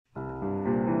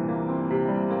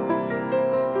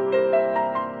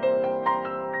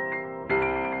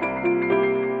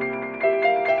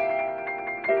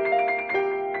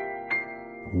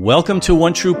Welcome to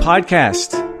One True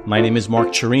Podcast. My name is Mark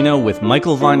Chirino with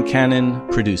Michael Von Cannon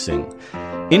producing.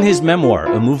 In his memoir,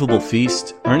 A Movable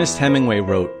Feast, Ernest Hemingway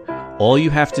wrote, "All you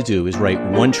have to do is write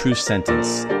one true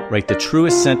sentence. Write the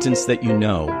truest sentence that you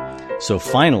know. So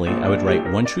finally, I would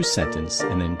write one true sentence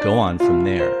and then go on from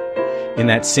there." In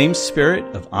that same spirit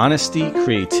of honesty,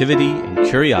 creativity, and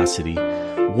curiosity,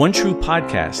 One True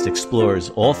Podcast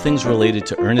explores all things related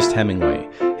to Ernest Hemingway,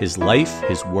 his life,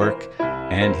 his work,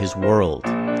 and his world.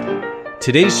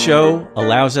 Today's show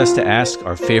allows us to ask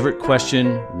our favorite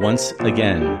question once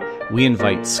again. We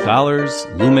invite scholars,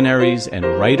 luminaries, and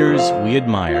writers we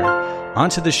admire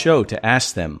onto the show to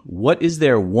ask them, what is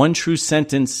their one true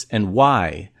sentence and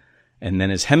why? And then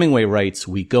as Hemingway writes,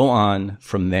 we go on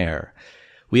from there.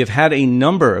 We have had a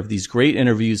number of these great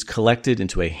interviews collected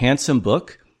into a handsome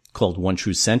book called One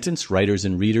True Sentence, Writers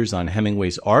and Readers on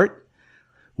Hemingway's Art,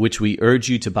 which we urge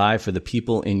you to buy for the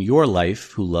people in your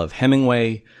life who love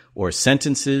Hemingway or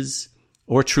sentences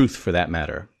or truth for that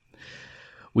matter.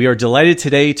 We are delighted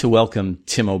today to welcome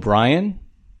Tim O'Brien,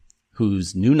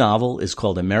 whose new novel is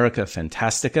called America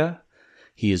Fantastica.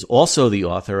 He is also the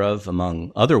author of,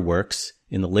 among other works,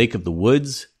 In the Lake of the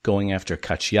Woods, Going After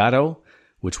Cacciato,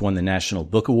 which won the National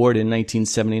Book Award in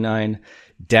 1979,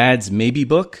 Dad's Maybe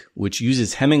Book, which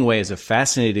uses Hemingway as a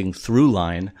fascinating through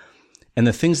line, and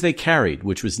The Things They Carried,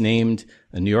 which was named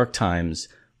a New York Times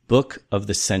Book of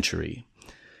the Century.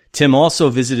 Tim also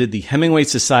visited the Hemingway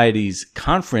Society's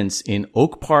conference in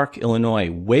Oak Park, Illinois,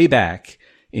 way back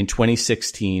in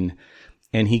 2016,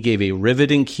 and he gave a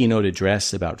riveting keynote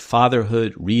address about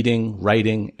fatherhood, reading,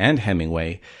 writing, and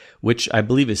Hemingway, which I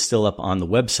believe is still up on the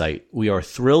website. We are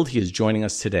thrilled he is joining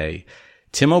us today.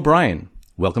 Tim O'Brien,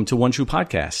 welcome to One True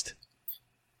Podcast.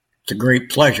 It's a great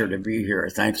pleasure to be here.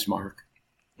 Thanks, Mark.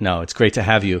 No, it's great to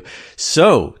have you.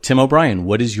 So, Tim O'Brien,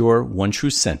 what is your one true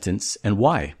sentence and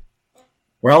why?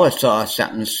 Well, it's a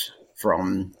sentence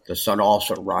from The Sun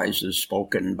Also Rises,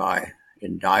 spoken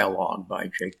in dialogue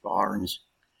by Jake Barnes.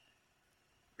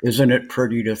 Isn't it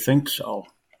pretty to think so?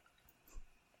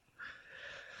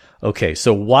 Okay,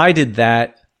 so why did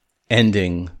that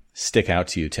ending stick out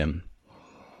to you, Tim?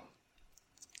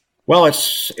 Well,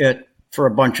 it's for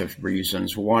a bunch of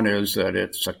reasons. One is that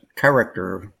it's a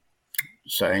character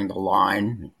saying the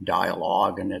line,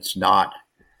 dialogue, and it's not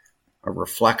a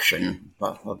reflection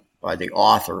by the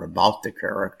author about the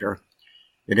character.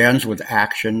 It ends with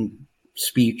action.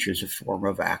 Speech is a form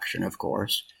of action, of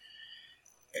course,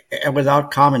 and without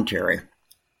commentary.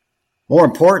 More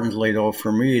importantly, though,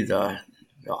 for me, the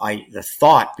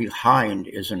thought behind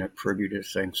 "isn't it pretty to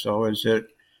think so" is that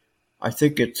I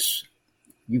think it's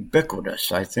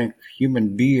ubiquitous. I think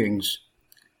human beings,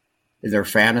 in their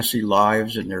fantasy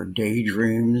lives and their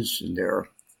daydreams and their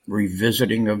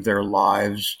revisiting of their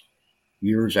lives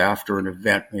years after an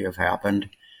event may have happened,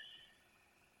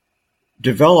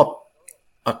 develop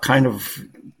a kind of,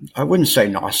 I wouldn't say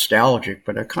nostalgic,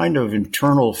 but a kind of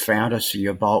internal fantasy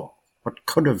about what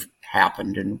could have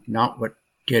happened and not what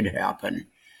did happen.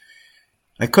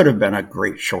 I could have been a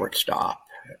great shortstop.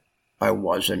 I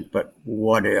wasn't, but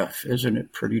what if? Isn't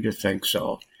it pretty to think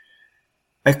so?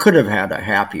 I could have had a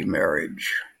happy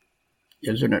marriage.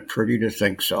 Isn't it pretty to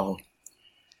think so?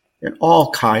 In all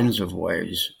kinds of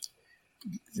ways.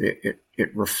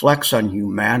 It reflects on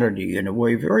humanity in a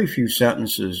way very few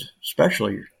sentences,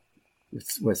 especially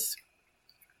with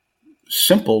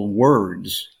simple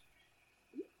words,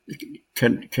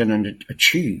 can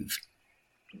achieve.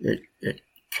 It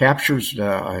captures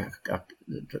the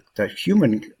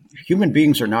human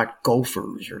beings are not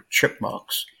gophers or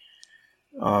chipmunks.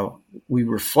 We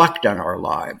reflect on our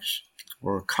lives.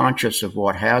 We're conscious of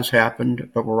what has happened,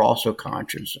 but we're also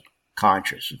conscious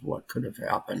of what could have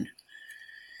happened.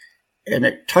 And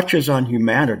it touches on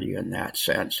humanity in that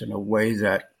sense in a way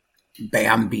that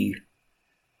Bambi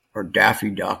or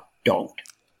Daffy Duck don't.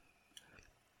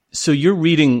 So you're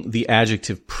reading the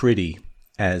adjective pretty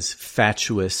as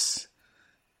fatuous,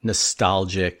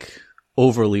 nostalgic,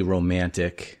 overly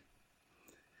romantic.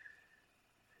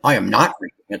 I am not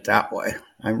reading it that way.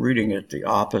 I'm reading it the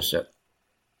opposite.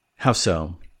 How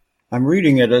so? I'm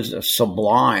reading it as a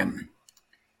sublime.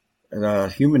 The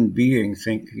human being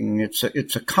thinking it's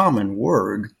a common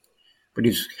word, but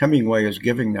Hemingway is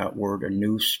giving that word a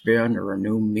new spin or a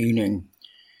new meaning,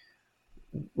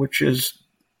 which is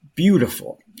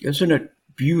beautiful. Isn't it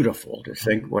beautiful to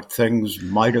think what things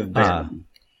might have been?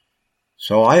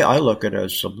 So I look at it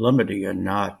as sublimity and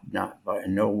not by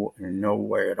in no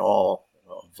way at all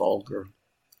vulgar.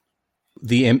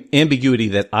 The ambiguity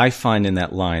that I find in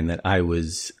that line that I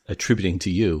was attributing to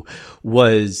you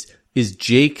is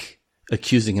Jake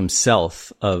accusing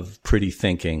himself of pretty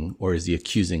thinking, or is he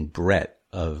accusing Brett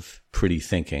of pretty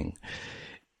thinking.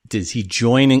 Does he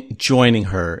joining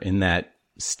her in that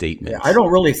statement? Yeah, I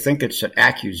don't really think it's an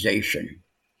accusation.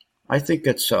 I think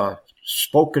it's a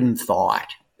spoken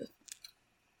thought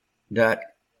that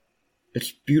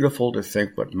it's beautiful to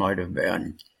think what might have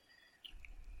been.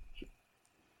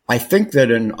 I think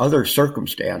that in other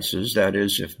circumstances, that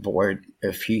is,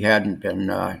 if he hadn't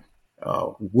been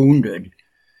wounded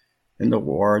in the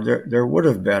war, there would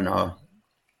have been a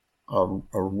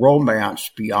romance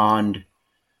beyond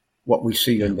what we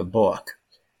see in the book.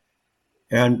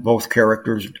 And both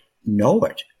characters know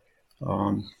it.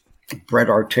 Brett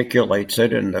articulates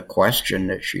it in the question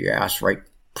that she asked right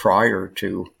prior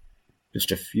to,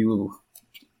 just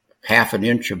half an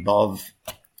inch above,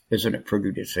 isn't it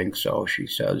pretty to think so? She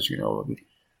says,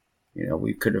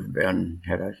 we could have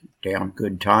had a damn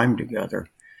good time together.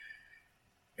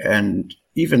 And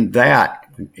even that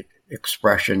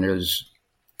expression is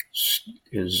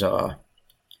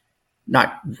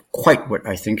not quite what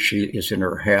I think she is in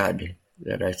her head,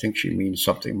 that I think she means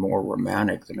something more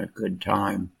romantic than a good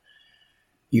time,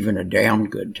 even a damn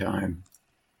good time.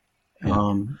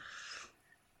 Yeah.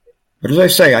 But as I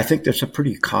say, I think that's a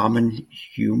pretty common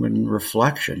human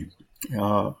reflection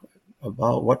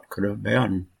about what could have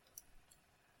been.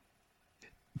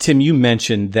 Tim, you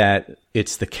mentioned that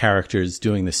it's the characters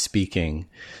doing the speaking.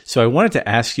 So I wanted to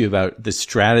ask you about the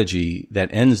strategy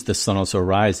that ends The Sun Also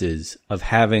Rises of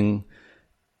having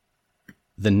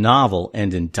the novel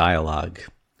end in dialogue,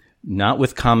 not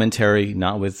with commentary,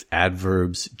 not with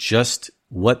adverbs, just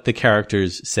what the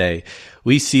characters say.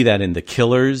 We see that in The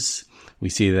Killers. We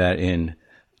see that in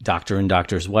Doctor and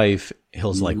Doctor's Wife,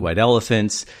 Hills Like White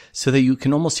Elephants, so that you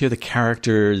can almost hear the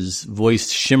character's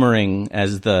voice shimmering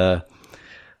as the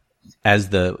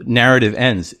narrative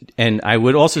ends. And I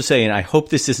would also say, and I hope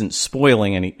this isn't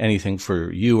spoiling anything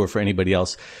for you or for anybody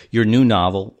else, your new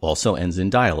novel also ends in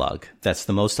dialogue. That's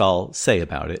the most I'll say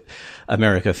about it.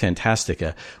 America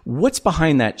Fantastica. What's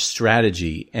behind that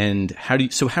strategy, and how do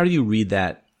you read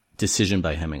that decision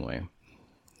by Hemingway?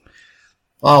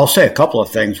 I'll say a couple of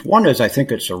things. One is I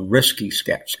think it's a risky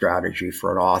strategy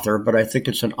for an author, but I think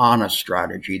it's an honest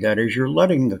strategy. That is, you're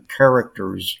letting the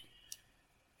characters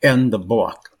end the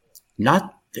book,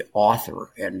 not the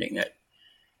author ending it.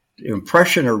 The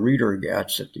impression a reader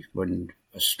gets that when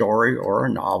a story or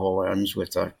a novel ends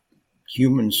with a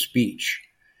human speech,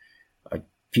 a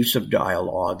piece of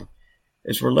dialogue,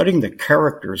 is we're letting the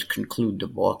characters conclude the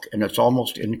book, and it's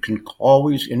almost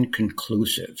always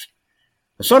inconclusive.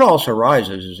 The Sun Also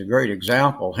Rises is a great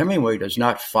example. Hemingway does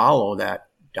not follow that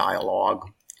dialogue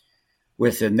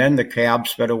and then the cab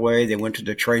sped away. They went to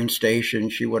the train station.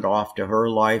 She went off to her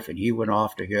life and he went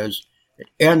off to his. It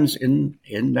ends in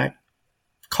that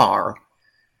car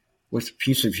with a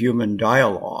piece of human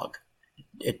dialogue.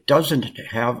 It doesn't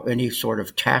have any sort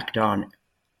of tacked on.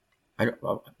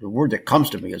 The word that comes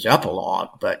to me is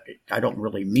epilogue, but I don't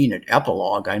really mean it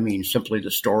epilogue. I mean simply the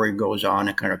story goes on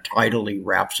and kind of tidily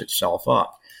wraps itself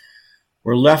up.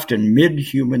 We're left in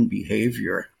mid-human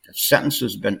behavior. A sentence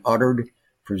has been uttered.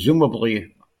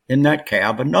 Presumably in that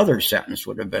cab, another sentence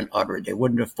would have been uttered. They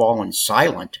wouldn't have fallen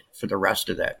silent for the rest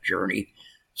of that journey.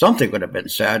 Something would have been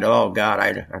said. Oh, God,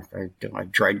 I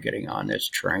tried getting on this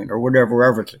train or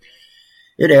whatever.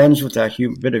 It ends with that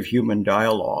bit of human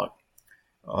dialogue.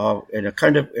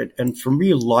 And for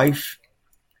me, life,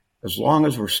 as long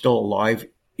as we're still alive,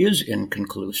 is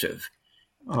inconclusive.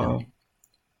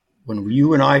 When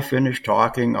you and I finish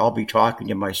talking, I'll be talking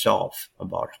to myself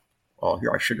about,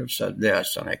 here I should have said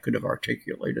this, and I could have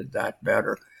articulated that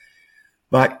better.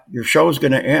 But your show's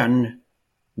going to end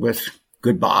with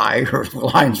goodbye or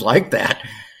lines like that.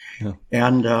 Yeah.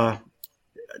 And I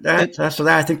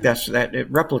think that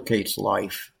it replicates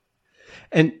life.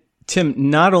 And Tim,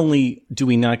 not only do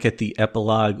we not get the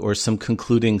epilogue or some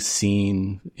concluding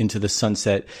scene into the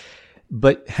sunset,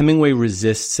 but Hemingway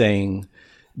resists saying,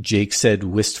 Jake said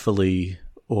wistfully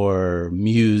or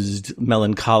mused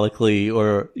melancholically,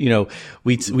 or,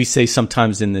 we say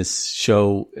sometimes in this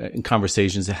show in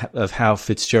conversations of how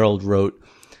Fitzgerald wrote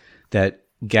that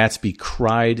Gatsby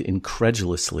cried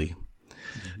incredulously.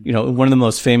 One of the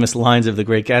most famous lines of The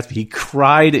Great Gatsby, he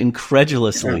cried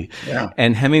incredulously. Yeah.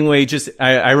 And Hemingway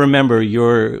I remember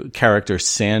your character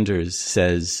Sanders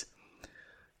says,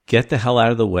 get the hell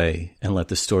out of the way and let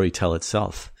the story tell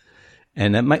itself.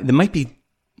 And there might be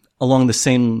along the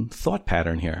same thought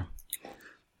pattern here.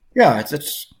 Yeah,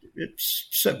 it's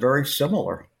very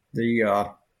similar.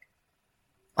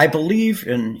 I believe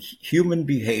in human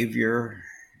behavior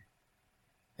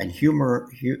and humor,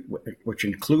 which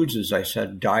includes, as I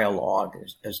said, dialogue,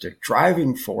 as the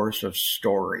driving force of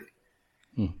story.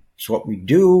 It's what we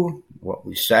do, what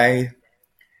we say,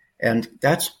 And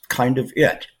that's kind of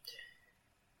it.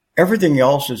 Everything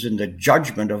else is in the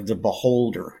judgment of the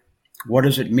beholder. What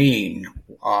does it mean?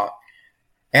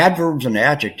 Adverbs and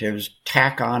adjectives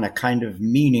tack on a kind of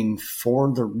meaning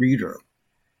for the reader.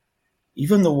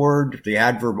 Even the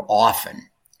adverb often,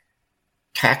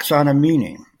 tacks on a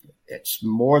meaning. It's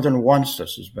more than once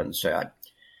this has been said.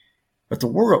 But the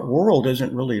world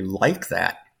isn't really like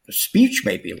that. The speech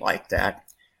may be like that,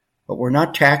 but we're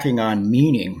not tacking on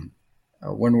meaning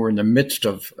when we're in the midst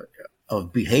of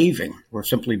behaving. We're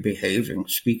simply behaving,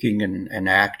 speaking and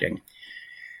acting.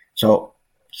 So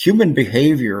human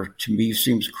behavior to me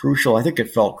seems crucial. I think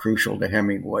it felt crucial to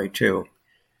Hemingway too.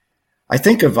 I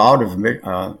think of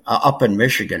Up in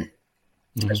Michigan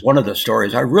as one of the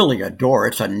stories I really adore.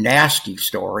 It's a nasty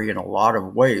story in a lot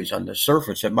of ways. On the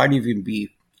surface, it might even be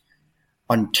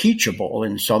unteachable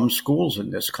in some schools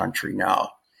in this country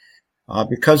now,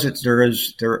 because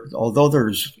although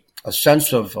there's a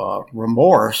sense of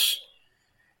remorse,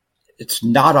 it's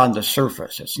not on the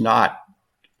surface. It's not,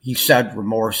 he said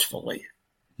remorsefully.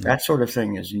 That sort of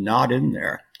thing is not in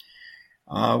there.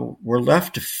 We're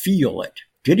left to feel it.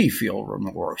 Did he feel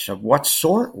remorse? Of what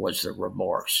sort was the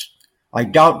remorse? I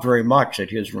doubt very much that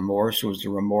his remorse was the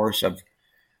remorse of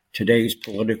today's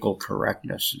political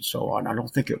correctness and so on. I don't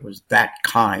think it was that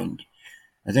kind.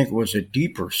 I think it was a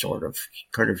deeper sort of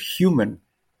kind of human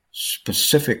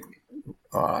specific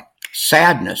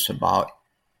sadness about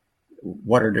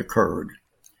what had occurred.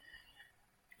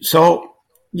 So,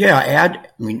 yeah,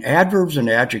 adverbs and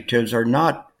adjectives are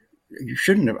not,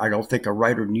 I don't think a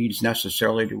writer needs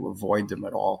necessarily to avoid them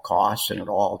at all costs and at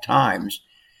all times.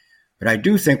 But I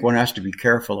do think one has to be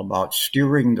careful about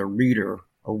steering the reader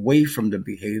away from the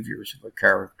behaviors of a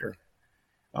character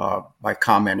by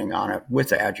commenting on it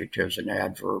with adjectives and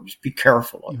adverbs. Be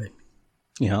careful of it.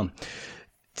 Yeah.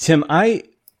 Tim, I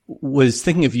was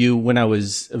thinking of you when I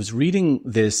was reading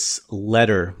this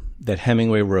letter that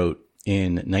Hemingway wrote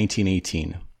in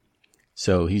 1918.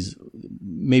 So he's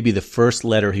maybe the first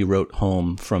letter he wrote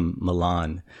home from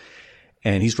Milan.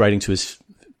 And he's writing to his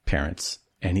parents.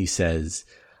 And he says,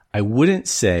 "I wouldn't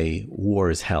say war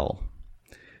is hell,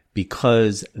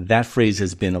 because that phrase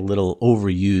has been a little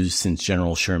overused since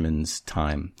General Sherman's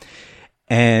time."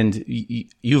 And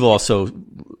you've also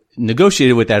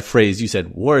negotiated with that phrase. You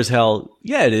said, war is hell.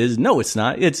 Yeah, it is. No, it's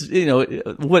not. It's,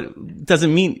 what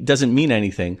doesn't mean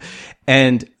anything.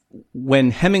 And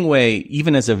when Hemingway,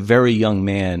 even as a very young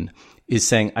man, is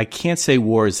saying, I can't say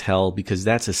war is hell because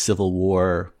that's a Civil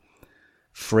War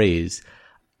phrase,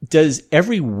 does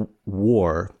every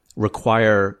war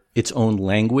require its own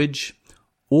language?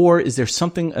 Or is there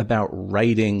something about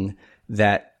writing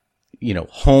that,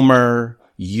 Homer,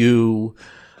 you,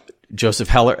 Joseph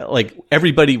Heller, like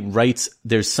everybody writes,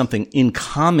 there's something in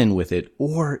common with it,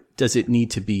 or does it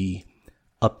need to be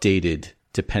updated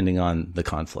depending on the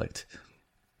conflict?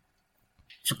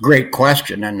 It's a great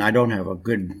question, and I don't have a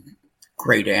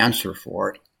great answer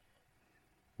for it.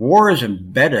 War is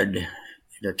embedded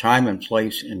in a time and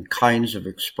place in kinds of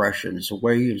expressions,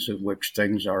 ways in which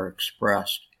things are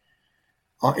expressed.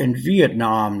 In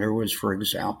Vietnam, there was, for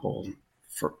example,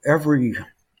 for every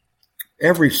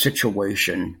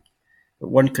situation that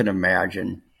one can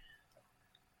imagine,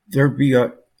 there'd be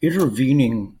a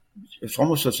intervening, it's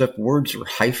almost as if words are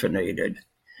hyphenated.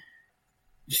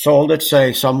 So let's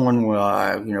say someone,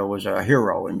 was a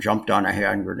hero and jumped on a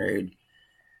hand grenade.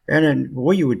 And then the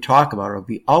way you would talk about it would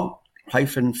be out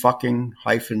standing,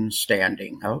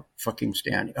 out fucking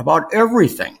standing, about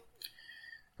everything.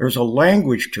 There's a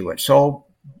language to it. So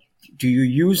do you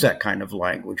use that kind of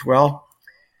language? Well,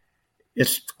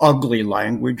 it's ugly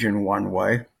language in one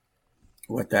way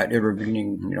with that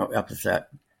intervening, epithet.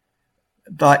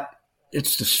 But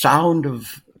it's the sound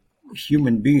of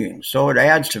human beings. So it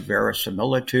adds to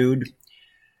verisimilitude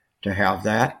to have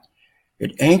that.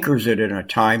 It anchors it in a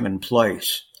time and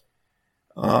place.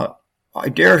 I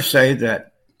dare say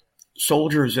that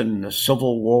soldiers in the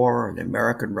Civil War, or the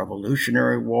American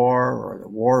Revolutionary War, or the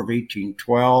War of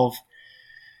 1812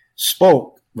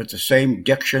 spoke with the same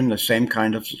diction, the same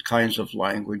kinds of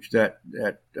language that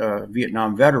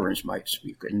Vietnam veterans might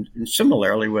speak. And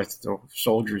similarly with the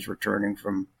soldiers returning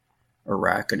from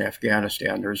Iraq and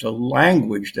Afghanistan, there's a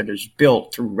language that is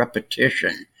built through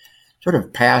repetition, sort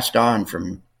of passed on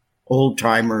from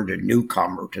old-timer to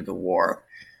newcomer to the war,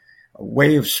 a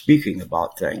way of speaking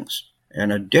about things,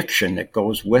 and a diction that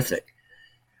goes with it.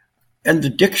 And the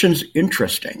diction's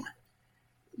interesting,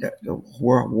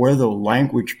 where the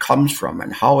language comes from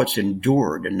and how it's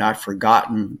endured and not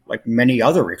forgotten, like many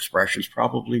other expressions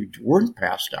probably weren't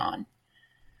passed on.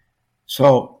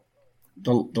 So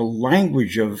the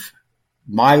language of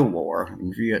my war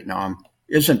in Vietnam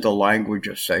isn't the language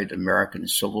of, say, the American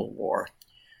Civil War.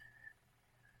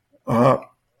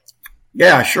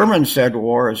 Sherman said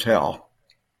war is hell,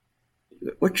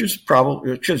 which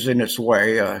is in its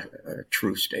way a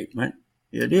true statement.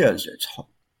 It is. It's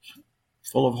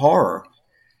full of horror,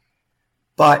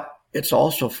 but it's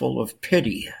also full of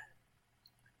pity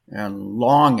and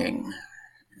longing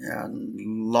and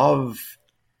love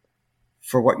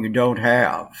for what you don't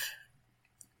have.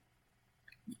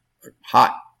 A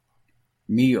hot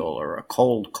meal or a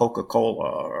cold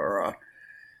Coca-Cola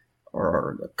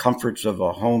or the comforts of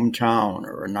a hometown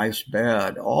or a nice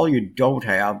bed, all you don't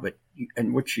have,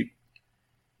 and which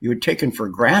you had taken for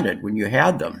granted when you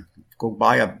had them. Go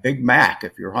buy a Big Mac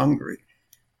if you're hungry,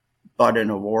 but in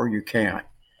a war you can't.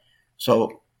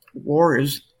 So war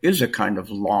is a kind of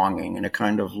longing and a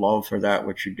kind of love for that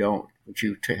which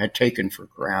you had taken for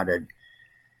granted.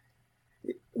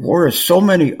 War is so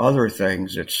many other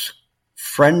things. It's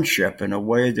friendship in a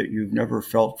way that you've never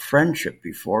felt friendship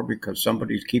before, because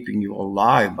somebody's keeping you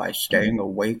alive by staying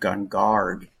awake on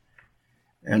guard.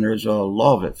 And there's a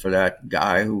love for that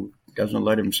guy who doesn't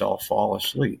let himself fall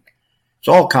asleep. It's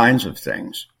all kinds of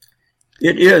things.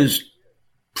 It is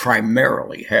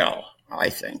primarily hell, I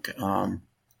think.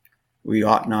 We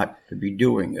ought not to be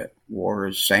doing it. War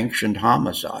is sanctioned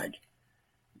homicide.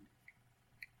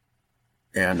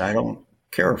 And I don't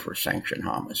care for sanctioned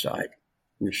homicide.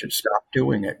 We should stop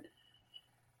doing it.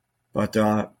 But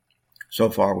so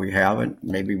far we haven't.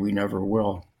 Maybe we never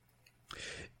will.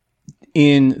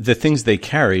 In The Things They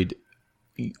Carried,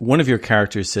 one of your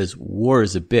characters says, "War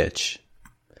is a bitch,"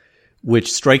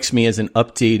 which strikes me as an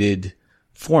updated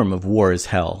form of war is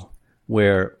hell,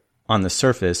 where on the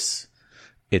surface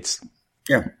it's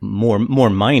more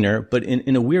minor, but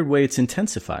in a weird way it's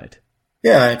intensified.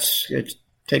 Yeah, it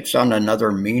takes on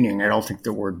another meaning. I don't think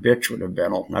the word bitch would have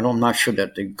been. I'm not sure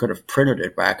that they could have printed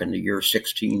it back in the year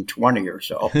 1620 or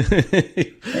so.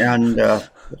 And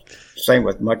same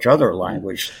with much other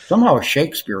language. Somehow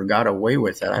Shakespeare got away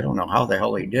with it. I don't know how the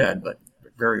hell he did, but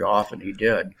very often he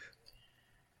did.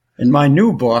 In my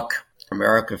new book,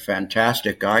 America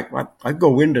Fantastic, I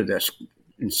go into this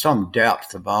in some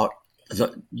depth about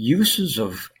the uses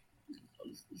of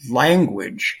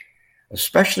language,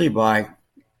 especially by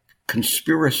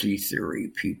conspiracy theory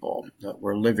people that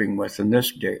we're living with in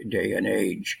this day and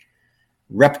age.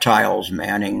 Reptiles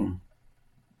manning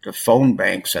the phone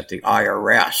banks at the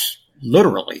IRS,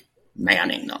 literally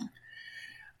manning them.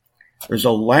 There's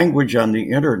a language on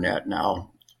the internet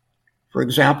now. For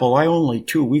example, I only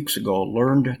 2 weeks ago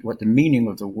learned what the meaning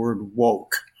of the word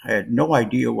woke. I had no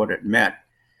idea what it meant.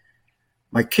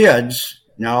 My kids,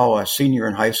 now a senior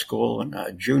in high school and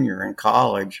a junior in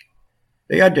college,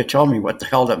 they had to tell me what the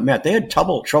hell that meant. They had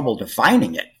trouble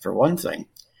defining it, for one thing.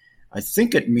 I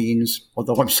think it means,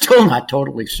 although I'm still not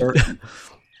totally certain,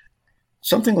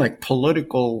 something like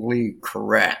politically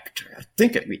correct. I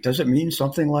think does it mean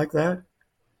something like that?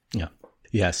 Yeah.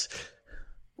 Yes.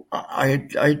 I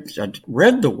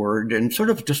read the word and sort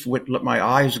of just would let my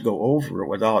eyes go over it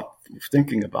without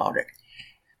thinking about it.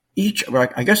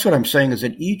 I guess what I'm saying is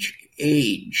that each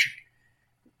age,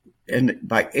 and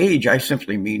by age, I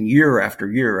simply mean year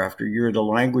after year after year, the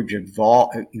language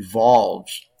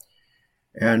evolves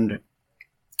and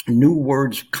new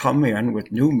words come in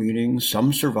with new meanings.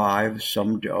 Some survive,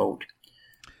 some don't.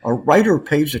 A writer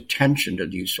pays attention to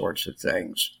these sorts of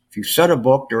things. If you set a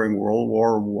book during World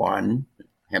War I,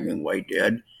 Hemingway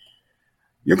did,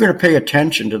 you're going to pay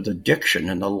attention to the diction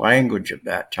and the language of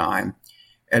that time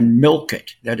and milk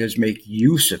it, that is, make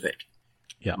use of it.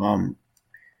 Yeah.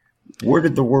 Where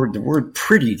did the word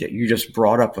pretty that you just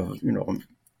brought up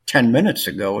 10 minutes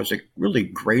ago is a really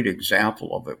great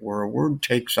example of it, where a word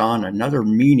takes on another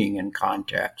meaning in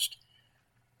context.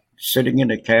 Sitting in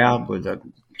a cab with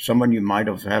someone you might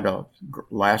have had a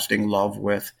lasting love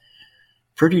with,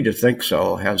 pretty to think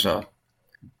so has a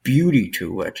beauty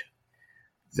to it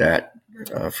that,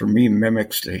 for me,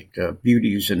 mimics the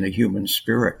beauties in the human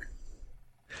spirit.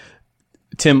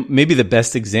 Tim, maybe the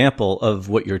best example of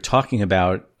what you're talking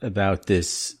about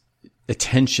this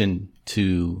attention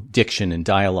to diction and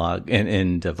dialogue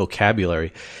and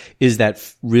vocabulary is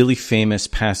that really famous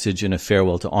passage in A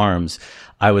Farewell to Arms.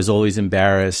 I was always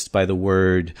embarrassed by the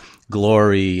word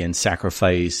glory and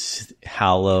sacrifice,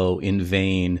 hallow, in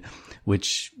vain,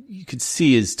 which you could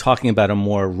see is talking about a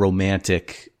more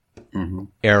romantic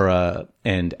era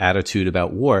and attitude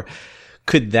about war.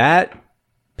 Could that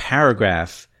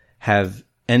paragraph have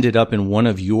ended up in one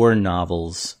of your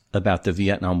novels about the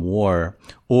Vietnam War,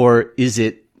 or is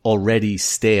it already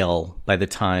stale by the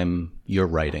time you're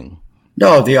writing?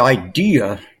 No, the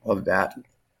idea of that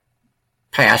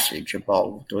passage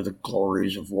about the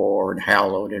glories of war and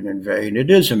hallowed and in vain.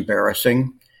 It is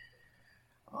embarrassing.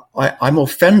 I'm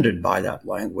offended by that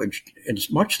language.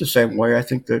 It's much the same way I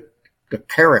think that the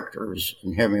characters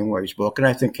in Hemingway's book, and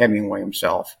I think Hemingway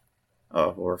himself,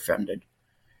 were offended.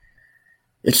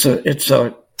 It's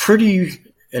a pretty,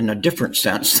 in a different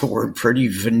sense, the word pretty,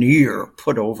 veneer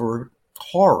put over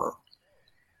horror.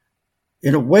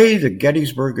 In a way, the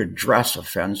Gettysburg Address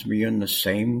offends me in the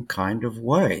same kind of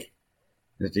way,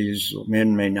 that these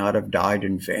men may not have died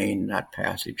in vain, that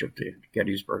passage of the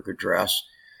Gettysburg Address.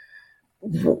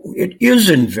 It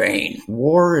is in vain.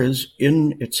 War it's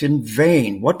in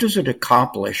vain. What does it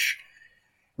accomplish?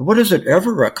 What has it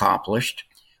ever accomplished?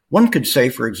 One could say,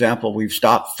 for example, we've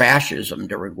stopped fascism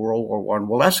during World War I.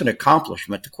 Well, that's an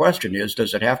accomplishment. The question is,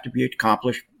 does it have to be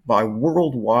accomplished by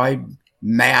worldwide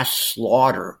mass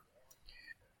slaughter?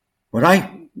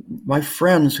 My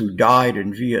friends who died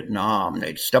in Vietnam,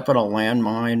 they'd step on a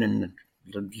landmine and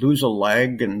lose a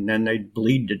leg, and then they'd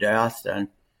bleed to death and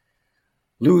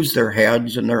lose their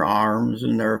heads and their arms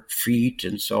and their feet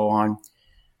and so on.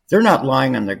 They're not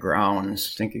lying on the ground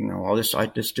thinking, oh,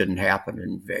 this didn't happen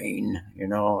in vain.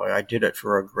 I did it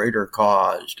for a greater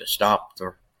cause to stop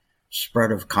the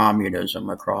spread of communism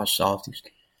across Southeast.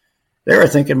 They were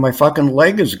thinking my fucking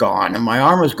leg is gone and my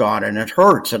arm is gone and it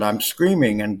hurts and I'm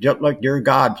screaming and like, dear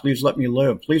God, please let me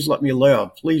live. Please let me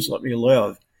live. Please let me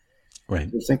live.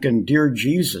 Right. They're thinking dear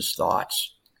Jesus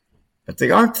thoughts, but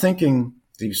they aren't thinking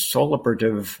these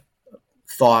celebrative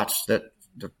thoughts that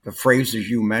the phrases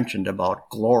you mentioned about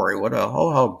glory.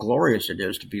 How glorious it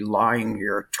is to be lying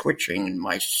here twitching and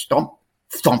my stump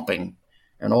thumping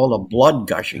and all the blood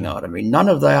gushing out of me. None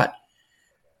of that.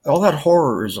 All that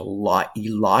horror is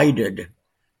elided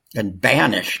and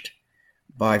banished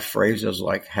by phrases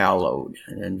like hallowed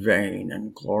and in vain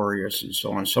and glorious and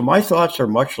so on. So my thoughts are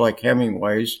much like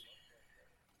Hemingway's.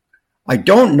 I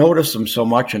don't notice them so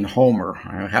much in Homer.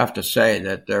 I have to say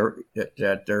that there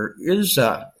is,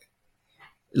 at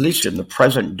least in the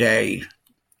present day,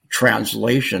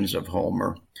 translations of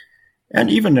Homer, and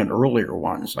even in earlier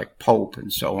ones like Pope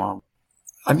and so on.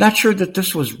 I'm not sure that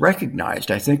this was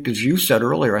recognized. I think, as you said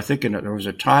earlier, I think there was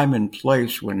a time and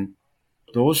place when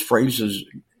those phrases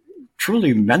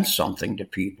truly meant something to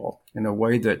people in a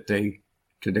way that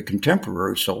to the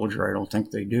contemporary soldier, I don't think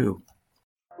they do.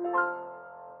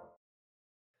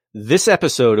 This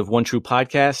episode of One True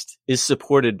Podcast is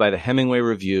supported by the Hemingway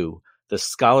Review, the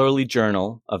scholarly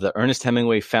journal of the Ernest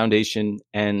Hemingway Foundation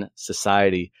and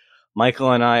Society.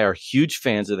 Michael and I are huge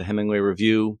fans of the Hemingway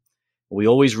Review. We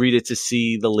always read it to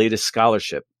see the latest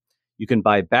scholarship. You can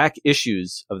buy back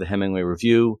issues of the Hemingway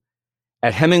Review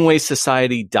at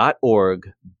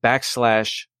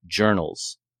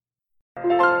hemingwaysociety.org/journals.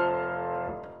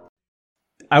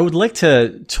 I would like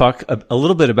to talk a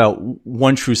little bit about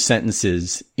one true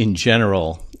sentences in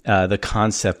general, the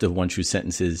concept of one true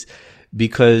sentences,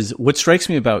 because what strikes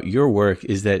me about your work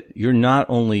is that you're not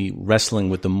only wrestling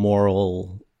with the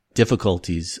moral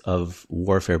difficulties of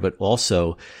warfare, but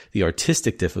also the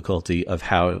artistic difficulty of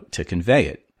how to convey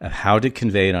it,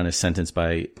 on a sentence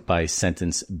by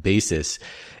sentence basis.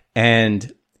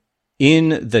 And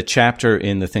in the chapter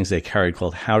in The Things They Carried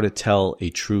called How to Tell a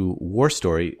True War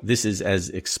Story, this is as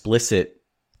explicit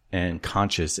and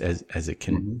conscious as it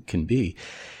can be.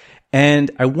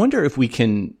 And I wonder if we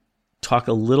can talk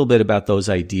a little bit about those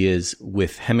ideas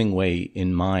with Hemingway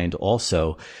in mind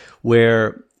also,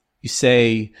 where you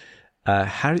say,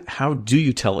 how do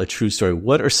you tell a true story?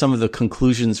 What are some of the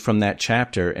conclusions from that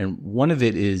chapter? And one of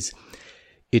it is,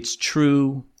 it's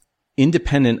true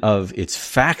independent of its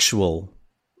factual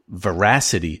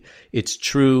veracity. It's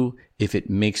true if it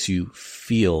makes you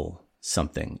feel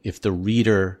something, if the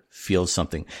reader feels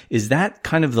something. Is that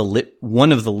kind of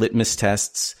one of the litmus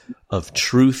tests of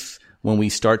truth when we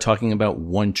start talking about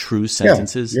one true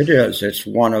sentences? Yeah, it is. It's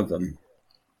one of them.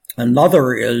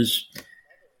 Another is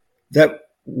that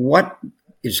what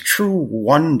is true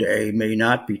one day may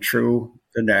not be true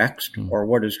the next, or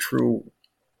what is true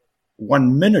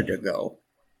 1 minute ago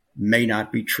may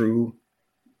not be true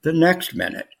the next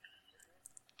minute.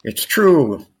 It's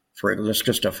true for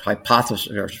just a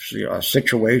hypothesis or a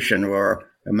situation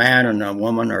where a man and a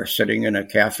woman are sitting in a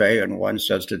cafe and one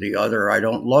says to the other, I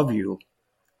don't love you,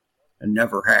 and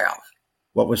never have.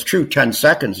 What was true 10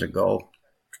 seconds ago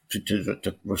to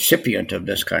the recipient of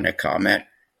this kind of comment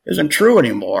isn't true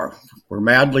anymore. We're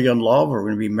madly in love. We're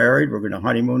going to be married. We're going to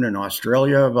honeymoon in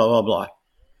Australia, blah, blah, blah.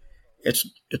 It's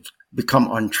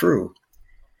become untrue.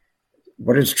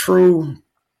 What is true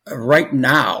right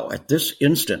now, at this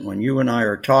instant, when you and I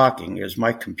are talking, is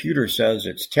my computer says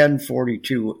it's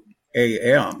 10:42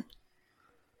 a.m.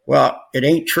 Well, it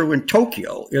ain't true in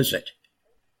Tokyo, is it?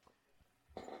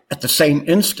 At the same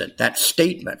instant, that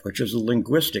statement, which is a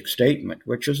linguistic statement,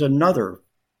 which is another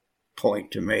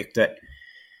point to make, that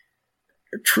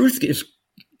truth is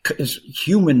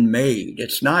human made.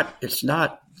 It's not,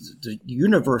 the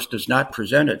universe does not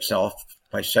present itself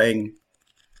by saying,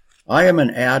 I am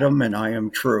an atom and I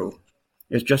am true.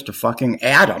 It's just a fucking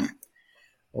atom.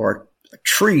 Or a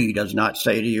tree does not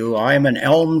say to you, I am an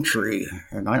elm tree,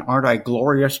 and aren't I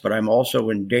glorious, but I'm also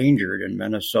endangered in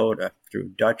Minnesota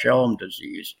through Dutch elm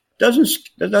disease. It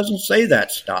doesn't say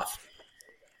that stuff.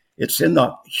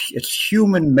 It's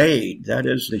human made. That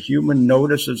is, the human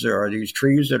notices there are these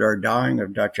trees that are dying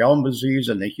of Dutch elm disease,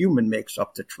 and the human makes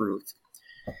up the truth,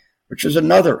 which is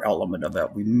another element of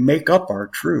it. We make up our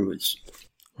truths.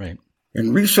 Right.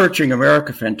 In researching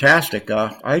America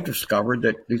Fantastica, I discovered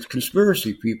that these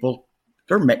conspiracy people,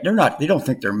 they don't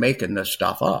think they're making this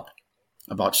stuff up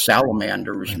about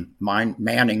salamanders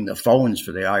manning the phones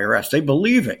for the IRS. They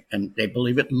believe it, and they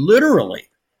believe it literally.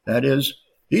 That is,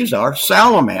 these are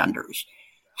salamanders.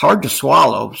 Hard to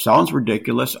swallow, sounds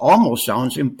ridiculous, almost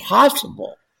sounds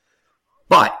impossible,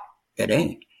 but it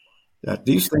ain't. That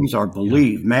these things are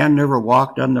believed. Man never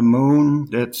walked on the moon.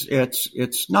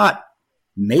 It's not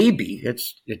maybe,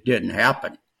 it didn't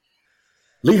happen.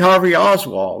 Lee Harvey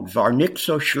Oswald, war nicht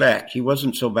so schlecht. He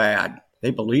wasn't so bad.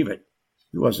 They believe it.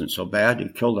 He wasn't so bad. He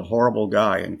killed a horrible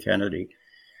guy in Kennedy.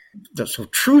 So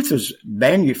truth is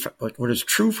what is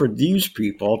true for these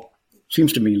people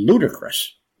seems to me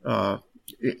ludicrous,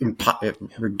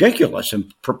 ridiculous,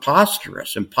 and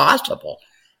preposterous, impossible,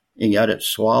 and yet it's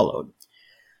swallowed.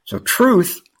 So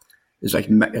truth is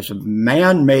a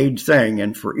man-made thing,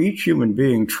 and for each human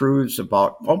being, truths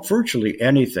about virtually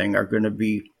anything are going to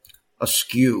be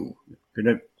askew.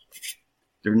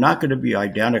 They're not going to be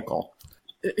identical.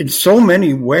 In so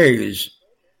many ways,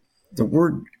 the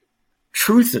word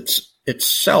truth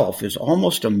itself is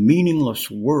almost a meaningless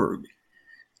word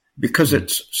because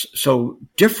it's so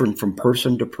different from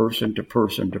person to person to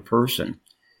person to person.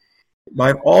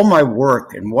 By all my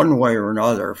work, in one way or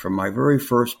another, from my very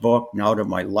first book now to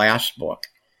my last book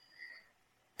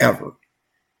ever,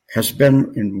 has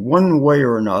been in one way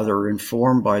or another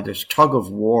informed by this tug of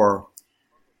war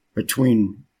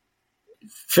between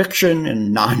fiction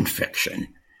and nonfiction.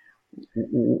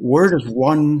 Where does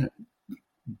one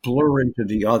blur into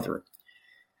the other?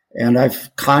 And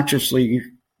I've consciously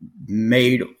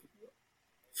made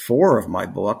 4 of my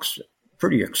books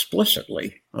pretty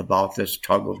explicitly about this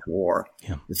tug of war.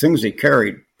 Yeah. The things they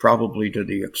carried probably to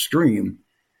the extreme,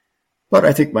 but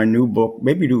I think my new book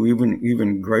maybe to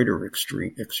even greater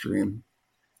extreme.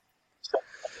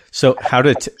 So how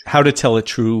to tell a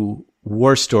true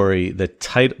war story?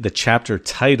 The chapter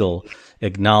title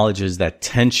acknowledges that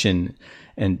tension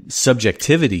and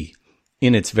subjectivity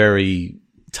in its very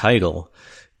title.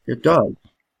 It does.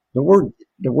 The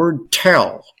word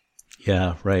tell.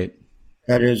 Yeah, right.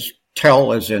 That is,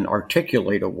 tell as in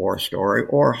articulate a war story,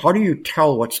 or how do you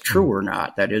tell what's true or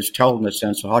not? That is, tell in the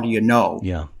sense of how do you know?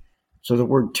 Yeah. So the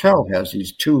word tell has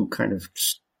these two has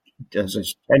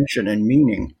this tension and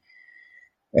meaning.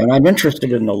 And I'm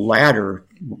interested in the latter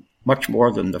much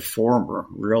more than the former,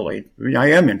 really. I mean,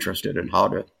 I am interested in how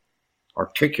to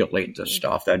articulate this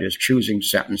stuff. That is, choosing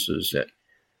sentences that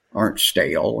aren't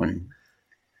stale and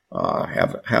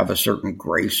have a certain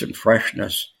grace and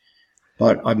freshness.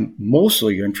 But I'm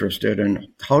mostly interested in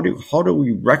how do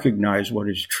we recognize what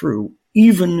is true,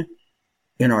 even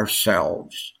in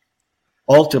ourselves.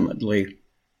 Ultimately,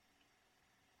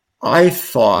 I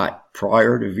thought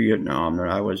prior to Vietnam that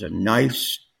I was a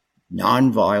nice,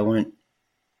 nonviolent,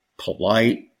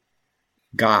 polite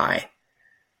guy,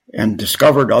 and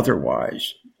discovered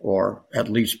otherwise, or at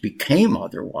least became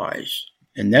otherwise,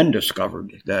 and then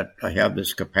discovered that I have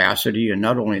this capacity, and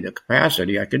not only the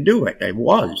capacity, I could do it.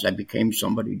 I became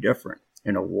somebody different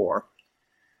in a war.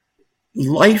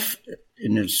 Life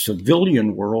in the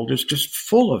civilian world is just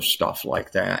full of stuff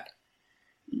like that.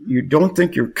 You don't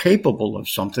think you're capable of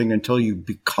something until you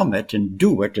become it and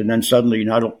do it, and then suddenly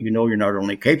you're not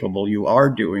only capable, you are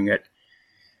doing it.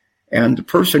 And the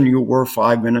person you were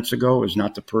 5 minutes ago is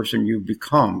not the person you've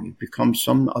become. You've become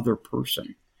some other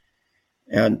person.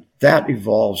 And that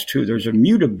evolves too. There's a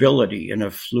mutability and a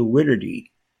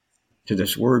fluidity to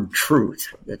this word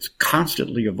truth that's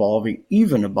constantly evolving,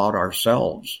 even about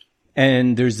ourselves.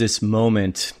 And there's this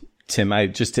moment, Tim,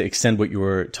 just to extend what you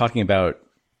were talking about,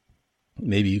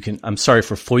 maybe you can, I'm sorry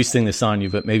for foisting this on you,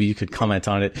 but maybe you could comment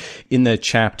on it. In the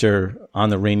chapter on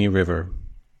the Rainy River,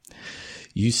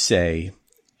 you say,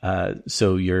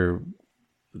 so your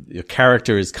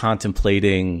character is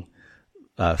contemplating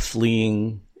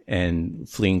fleeing and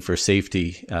fleeing for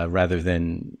safety rather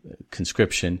than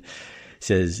conscription.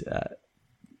 Says,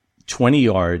 20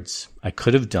 yards, I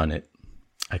could have done it.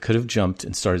 I could have jumped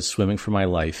and started swimming for my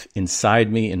life.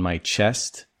 Inside me, in my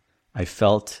chest, I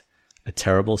felt a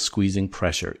terrible squeezing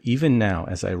pressure. Even now,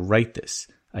 as I write this,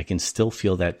 I can still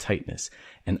feel that tightness.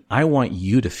 And I want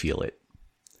you to feel it.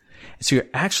 So you're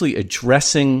actually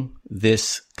addressing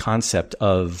this concept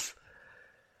of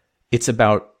it's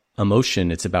about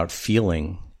emotion, it's about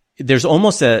feeling. There's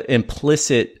almost an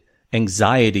implicit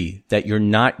anxiety that you're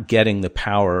not getting the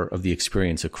power of the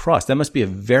experience across. That must be a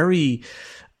very,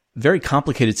 very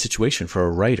complicated situation for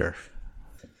a writer.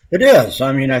 It is.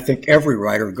 I mean, I think every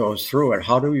writer goes through it.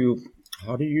 How do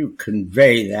you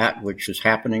convey that which is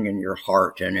happening in your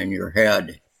heart and in your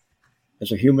head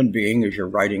as a human being as you're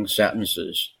writing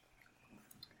sentences?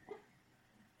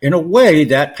 In a way,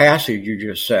 that passage you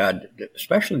just said,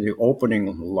 especially the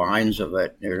opening lines of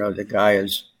it, the guy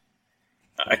is,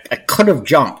 I could have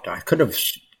jumped. I could have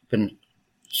been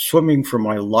swimming for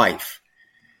my life.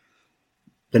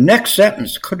 The next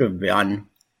sentence could have been,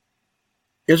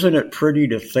 isn't it pretty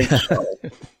to think so?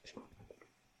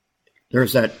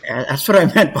 There's that's what I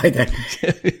meant by that.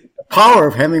 The power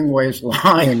of Hemingway's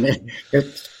line.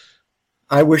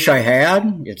 I wish I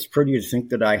had. It's pretty to think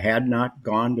that I had not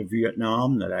gone to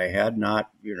Vietnam, that I had not,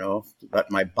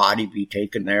 let my body be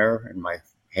taken there and my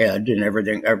head and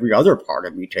every other part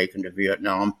of me taken to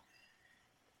Vietnam.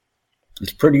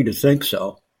 It's pretty to think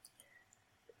so.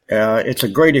 It's a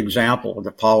great example of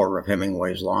the power of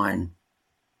Hemingway's line.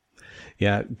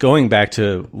 Yeah, going back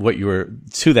to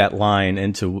to that line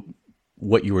and to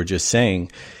what you were just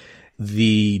saying,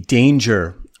 the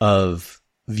danger of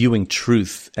viewing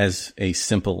truth as a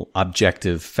simple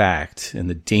objective fact and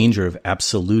the danger of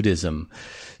absolutism.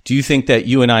 Do you think that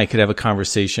you and I could have a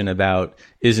conversation about,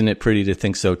 isn't it pretty to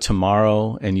think so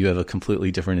tomorrow, and you have a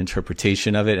completely different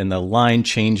interpretation of it, and the line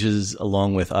changes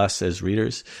along with us as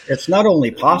readers? It's not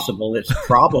only possible, it's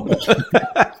probable.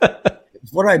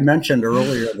 What I mentioned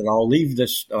earlier, that I'll leave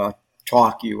this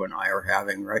talk you and I are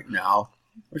having right now,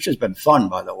 which has been fun,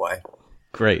 by the way.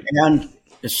 Great. And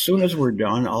as soon as we're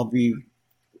done, I'll be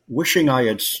wishing I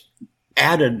had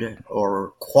added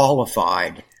or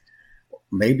qualified,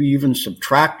 maybe even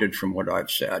subtracted from what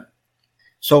I've said.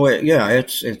 So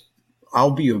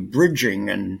I'll be abridging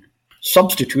and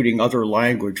substituting other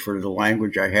language for the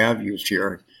language I have used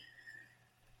here.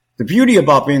 The beauty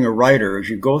about being a writer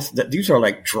is these are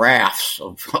like drafts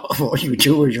of what you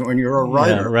do when you're a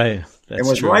writer. Yeah, right. And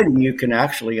with writing, you can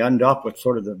actually end up with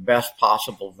sort of the best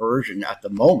possible version at the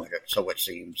moment, so it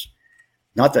seems.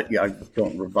 Not that I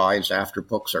don't revise after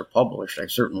books are published. I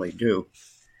certainly do.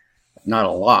 Not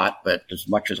a lot, but as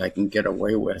much as I can get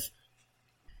away with.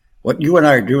 What you and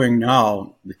I are doing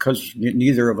now, because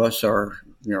neither of us are,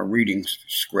 reading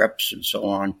scripts and so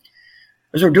on,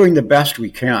 is we're doing the best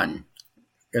we can.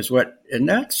 And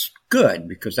that's good,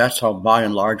 because that's how, by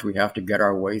and large, we have to get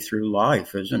our way through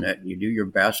life, isn't it? You do your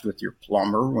best with your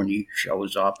plumber when he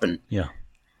shows up and,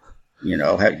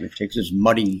 takes his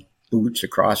muddy boots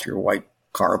across your white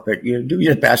carpet. You do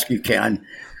the best you can,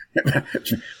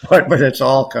 but it's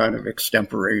all kind of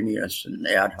extemporaneous and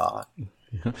ad hoc.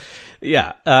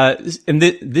 Yeah. And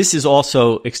this is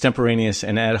also extemporaneous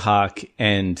and ad hoc.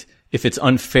 And if it's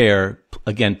unfair,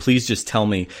 again, please just tell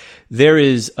me. There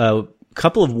is a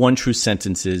couple of one true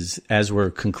sentences as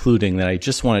we're concluding that I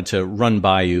just wanted to run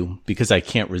by you because I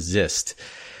can't resist.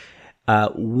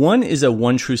 One is a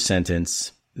one true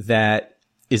sentence that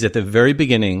is at the very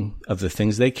beginning of The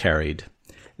Things They Carried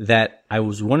that I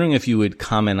was wondering if you would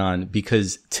comment on,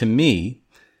 because to me,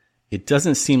 it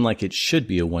doesn't seem like it should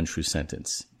be a one true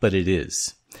sentence, but it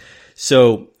is.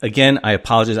 So again, I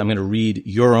apologize. I'm going to read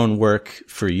your own work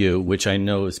for you, which I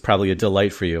know is probably a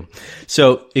delight for you.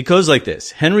 So it goes like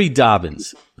this. Henry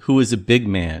Dobbins, who was a big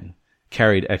man,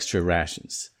 carried extra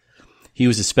rations. He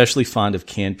was especially fond of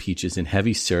canned peaches and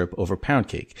heavy syrup over pound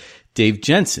cake. Dave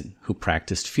Jensen, who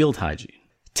practiced field hygiene.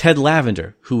 Ted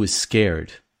Lavender, who was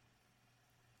scared,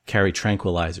 carried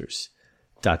tranquilizers, ...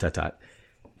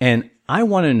 And I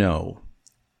want to know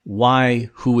why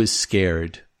who was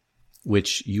scared,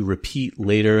 which you repeat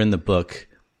later in the book,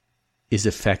 is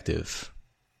effective.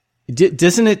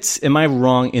 Doesn't it, am I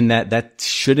wrong in that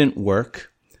shouldn't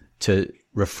work to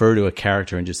refer to a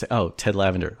character and just say, oh, Ted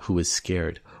Lavender, who was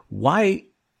scared? Why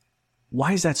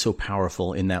is that so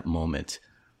powerful in that moment?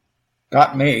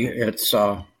 Got me. It's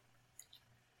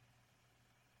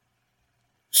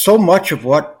so much of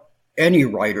what any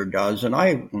writer does, and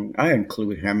I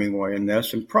include Hemingway in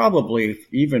this, and probably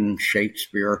even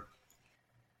Shakespeare.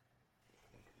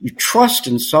 You trust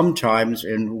sometimes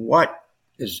in what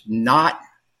is not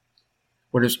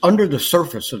what is under the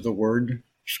surface of the word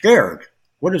scared.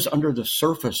 What is under the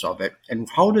surface of it, and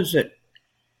how does it?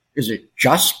 Is it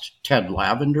just Ted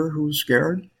Lavender who's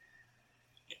scared?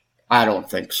 I don't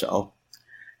think so.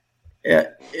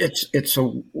 It's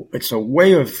a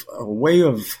way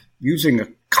of using a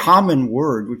common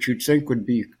word, which you'd think would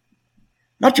be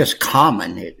not just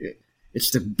common.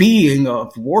 It's the being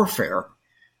of warfare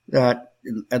that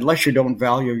unless you don't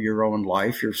value your own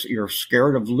life, you're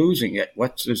scared of losing it.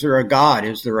 Is there a God?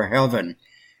 Is there a heaven?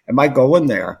 Am I going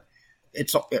there?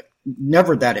 It's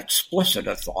never that explicit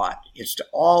a thought.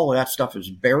 All that stuff is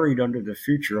buried under the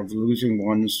future of losing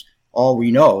all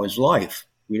we know is life.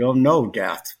 We don't know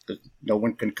death. No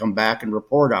one can come back and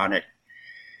report on it.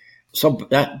 So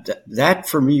that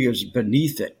for me is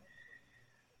beneath it.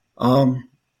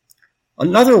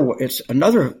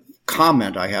 Another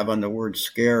comment I have on the word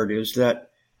scared is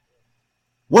that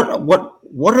what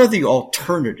are the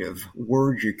alternative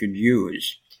words you could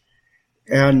use?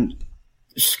 And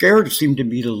scared seemed to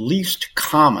be the least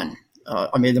common.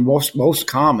 The most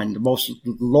common, the most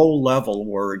low-level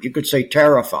word. You could say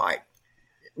terrified.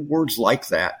 Words like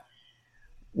that,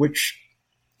 which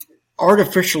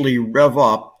artificially rev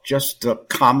up just the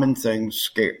common thing,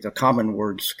 the common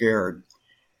word scared.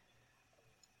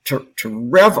 To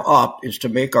rev up is to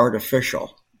make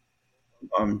artificial.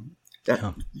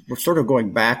 We're sort of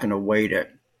going back in a way to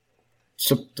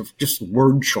just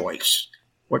word choice.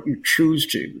 Words you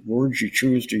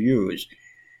choose to use.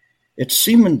 It's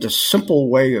seeming the simple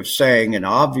way of saying an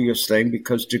obvious thing,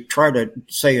 because to try to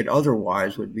say it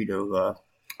otherwise would be to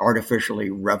artificially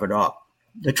rev it up.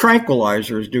 The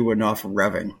tranquilizers do enough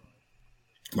revving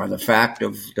by the fact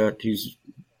that he's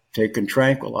taken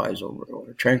tranquilizers.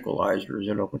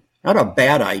 Not a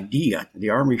bad idea. The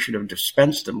Army should have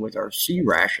dispensed them with our C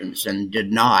rations and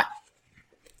did not.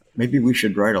 Maybe we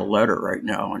should write a letter right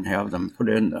now and have them put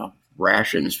in the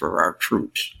rations for our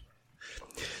troops.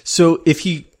 So if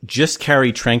he just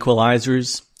carried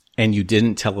tranquilizers and you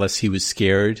didn't tell us he was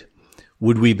scared,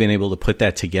 would we have been able to put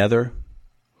that together?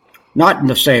 Not in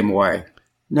the same way.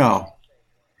 No.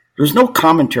 There's no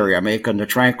commentary I make on the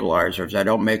tranquilizers.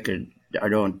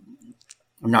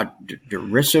 I'm not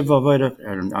derisive of it,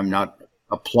 and I'm not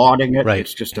applauding it. Right.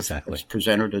 It's just exactly. It's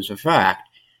presented as a fact.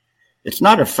 It's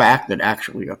not a fact that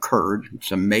actually occurred.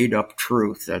 It's a made-up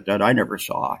truth that I never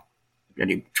saw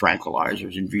any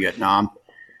tranquilizers in Vietnam.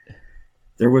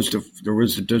 There was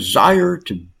a desire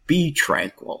to be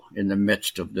tranquil in the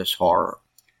midst of this horror.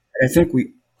 I think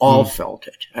we all felt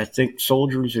it. I think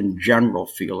soldiers in general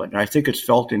feel it. And I think it's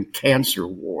felt in cancer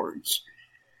wards.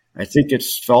 I think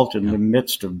it's felt in the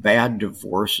midst of bad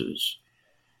divorces,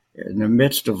 in the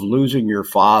midst of losing your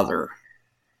father,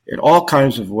 in all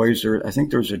kinds of ways. I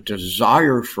think there's a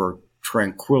desire for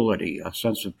tranquility, a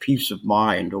sense of peace of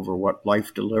mind over what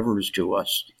life delivers to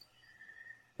us.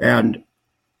 And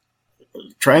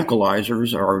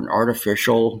tranquilizers are an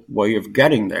artificial way of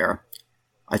getting there.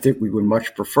 I think we would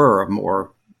much prefer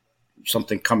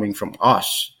something coming from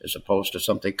us as opposed to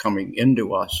something coming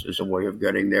into us as a way of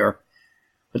getting there.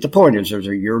 But the point is, there's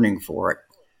a yearning for it.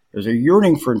 There's a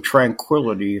yearning for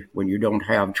tranquility when you don't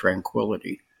have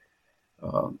tranquility.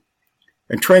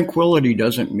 And tranquility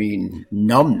doesn't mean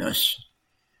numbness.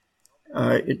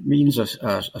 It means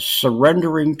a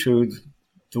surrendering to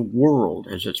the world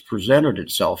as it's presented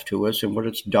itself to us and what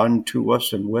it's done to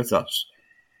us and with us.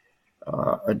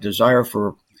 A desire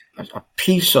for a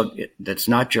peace that's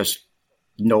not just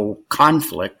no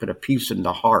conflict, but a peace in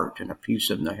the heart and a peace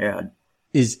in the head.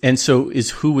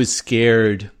 Who was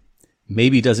scared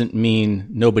maybe doesn't mean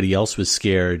nobody else was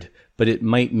scared, but it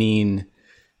might mean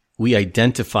we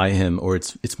identify him, or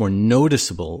it's more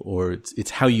noticeable, or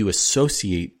it's how you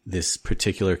associate this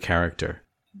particular character.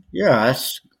 Yeah,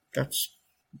 that's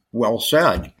well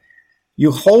said.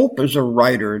 You hope as a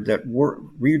writer that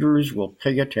readers will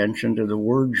pay attention to the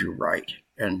words you write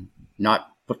and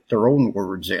not put their own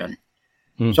words in.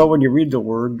 So when you read the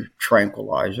word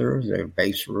tranquilizer, the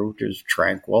base root is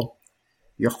tranquil,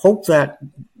 you hope that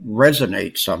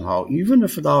resonates somehow, even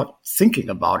if without thinking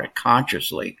about it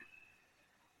consciously,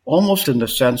 almost in the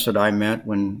sense that I meant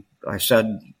when I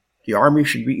said the Army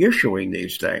should be issuing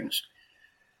these things,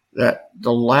 that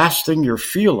the last thing you're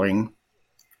feeling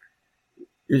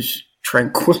is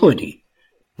tranquility,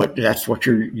 but that's what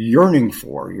you're yearning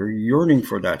for. You're yearning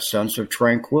for that sense of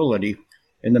tranquility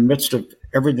in the midst of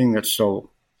everything that's so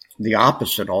the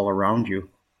opposite all around you.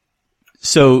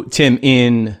 So, Tim,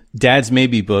 in Dad's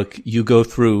Maybe book, you go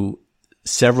through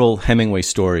several Hemingway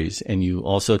stories, and you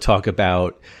also talk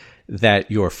about that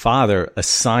your father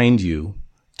assigned you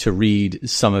to read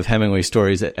some of Hemingway's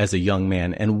stories as a young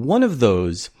man. And one of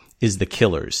those is The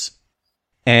Killers.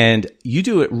 And you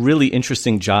do a really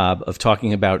interesting job of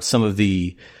talking about some of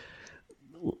the,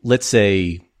 let's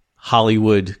say,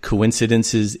 Hollywood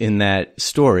coincidences in that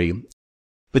story.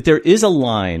 But there is a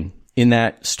line in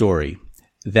that story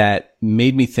that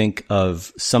made me think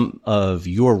of some of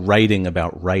your writing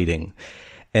about writing.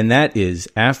 And that is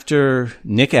after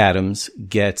Nick Adams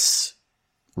gets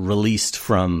released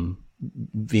from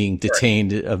being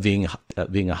detained, of being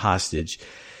a hostage,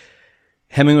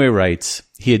 Hemingway writes,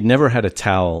 he had never had a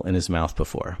towel in his mouth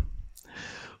before,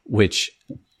 which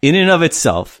in and of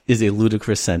itself is a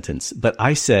ludicrous sentence. But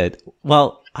I said,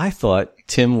 well, I thought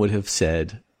Tim would have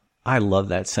said, I love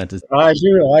that sentence. I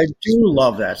do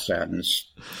love that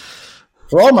sentence.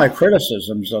 For all my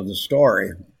criticisms of the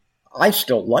story, I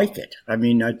still like it. I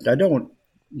mean, I don't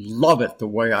love it the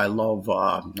way I love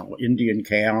Indian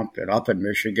Camp and Up in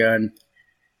Michigan,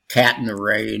 Cat in the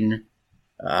Rain,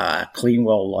 Clean,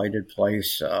 Well-Lighted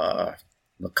Place,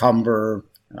 Macomber,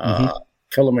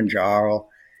 Kilimanjaro.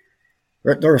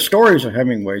 There are stories of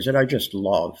Hemingway's that I just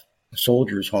love.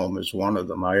 Soldier's Home is one of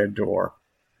them I adore.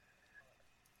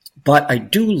 But I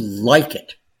do like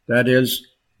it. That is,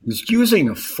 he's using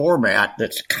a format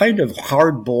that's kind of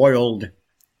hard-boiled,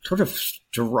 sort of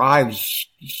derives,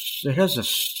 it has a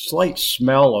slight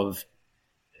smell of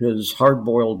his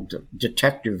hard-boiled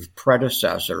detective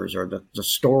predecessors or the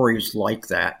stories like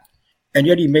that. And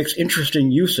yet he makes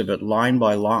interesting use of it line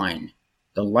by line.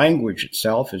 The language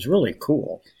itself is really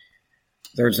cool.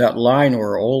 There's that line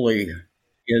where Ole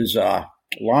is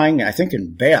lying, I think,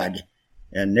 in bed,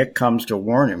 and Nick comes to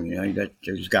warn him, that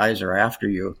these guys are after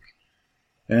you.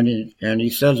 And he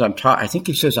says, I think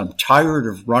he says, I'm tired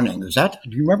of running. Do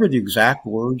you remember the exact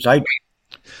words? I'm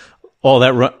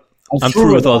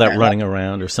through with all that running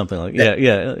around or something like that.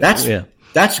 Yeah.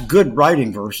 That's good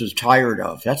writing versus tired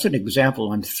of. That's an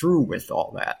example. I'm through with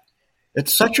all that.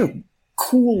 It's such a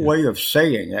cool way of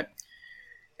saying it.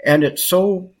 And it's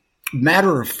so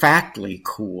matter-of-factly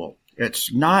cool.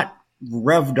 It's not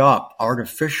revved up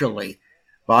artificially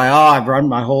by, I've run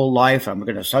my whole life.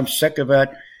 I'm sick of it.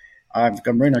 I'm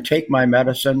going to take my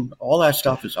medicine. All that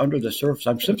stuff is under the surface.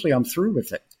 I'm through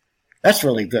with it. That's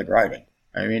really good writing.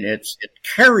 I mean, it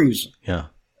carries,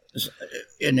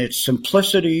 in its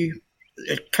simplicity,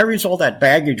 it carries all that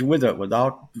baggage with it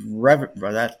without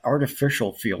that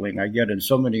artificial feeling I get in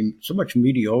so much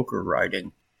mediocre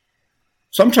writing.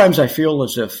 Sometimes I feel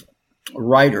as if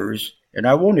writers, and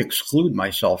I won't exclude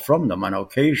myself from them on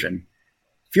occasion,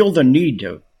 feel the need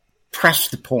to press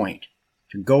the point,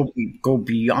 to go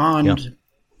beyond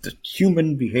the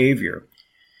human behavior.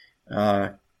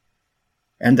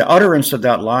 And the utterance of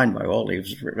that line by Ole,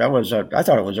 I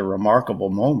thought it was a remarkable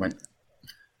moment.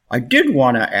 I did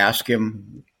want to ask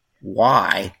him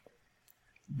why,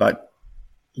 but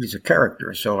he's a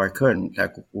character, so I couldn't.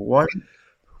 Like, what?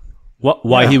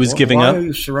 Why he was giving up? Why are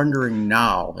you surrendering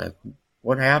now? Like,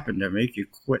 what happened to make you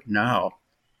quit now?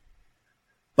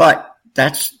 But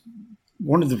that's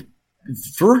one of the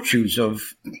virtues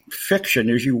of fiction,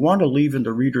 is you want to leave in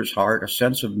the reader's heart a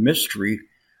sense of mystery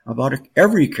about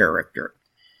every character.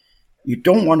 You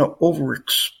don't want to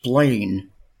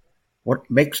over-explain what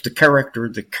makes the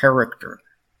character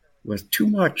with too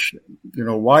much,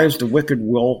 why is the wicked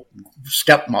Will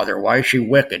stepmother? Why is she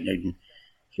wicked? And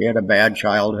she had a bad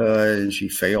childhood, and she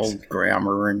failed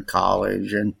grammar in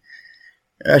college, and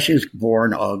she was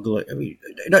born ugly. I mean,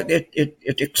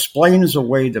 it explains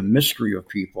away the mystery of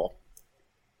people.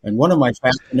 And one of my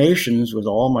fascinations with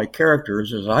all my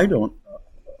characters is I don't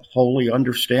wholly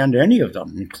understand any of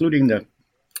them, including the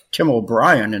Tim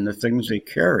O'Brien and the things they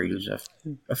carry. Is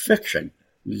a fiction.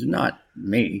 He's not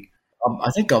me.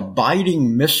 I think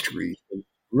abiding mystery is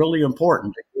really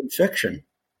important in fiction.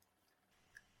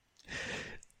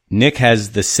 Nick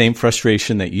has the same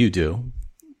frustration that you do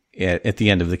at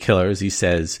the end of The Killers. He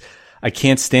says, I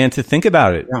can't stand to think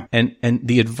about it. Yeah. And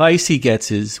the advice he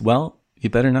gets is, well, you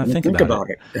better not think about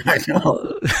it. I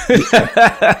know.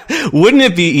 Wouldn't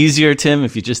it be easier, Tim,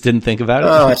 if you just didn't think about it?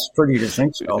 Oh, it's pretty to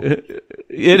think so.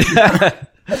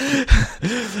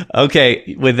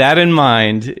 Okay, with that in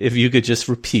mind, if you could just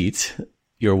repeat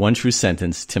your one true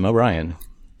sentence, Tim O'Brien.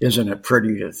 Isn't it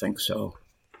pretty to think so?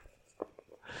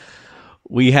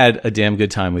 We had a damn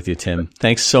good time with you, Tim.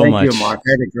 Thanks so much. Thank you, Mark.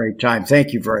 I had a great time.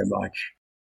 Thank you very much.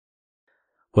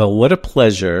 Well, what a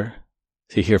pleasure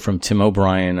to hear from Tim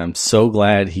O'Brien. I'm so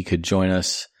glad he could join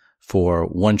us for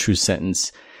One True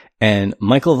Sentence. And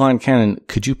Michael Von Cannon,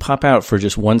 could you pop out for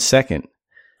just 1 second?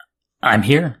 I'm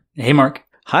here. Hey, Mark.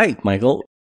 Hi, Michael.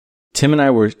 Tim and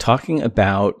I were talking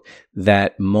about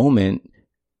that moment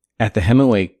at the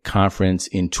Hemingway conference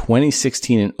in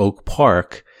 2016 in Oak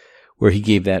Park, where he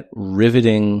gave that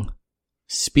riveting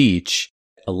speech.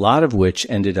 a lot of which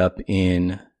ended up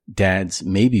in Dad's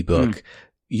Maybe book.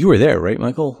 You were there, right,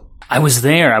 Michael? I was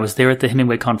there. I was there at the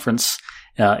Hemingway conference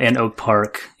in Oak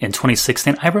Park in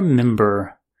 2016. I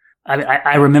remember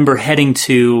heading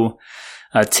to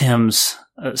Tim's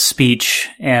speech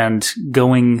and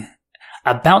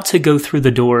about to go through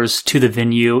the doors to the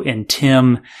venue, and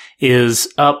Tim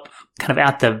is up kind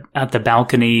of at the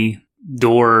balcony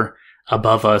door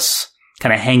above us,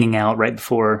 kind of hanging out right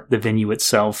before the venue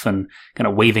itself and kind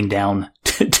of waving down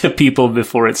to people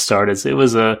before it started. It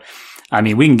was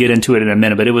we can get into it in a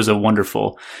minute, but it was a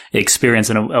wonderful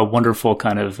experience and a wonderful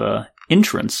kind of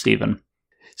entrance even.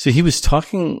 So he was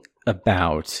talking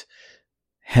about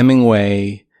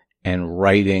Hemingway and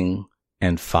writing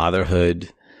and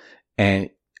fatherhood and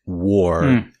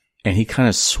war, and he kind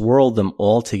of swirled them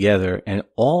all together. And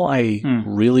all I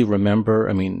really remember,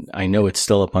 I know it's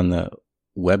still up on the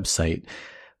website.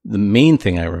 The main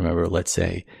thing I remember, let's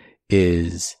say,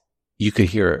 is you could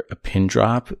hear a pin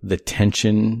drop, the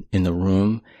tension in the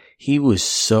room. He was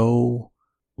so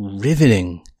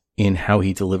riveting in how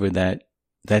he delivered that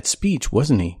speech,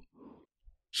 wasn't he?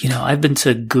 I've been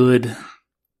to good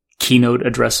keynote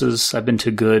addresses. I've been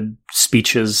to good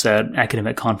speeches at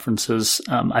academic conferences.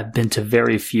 I've been to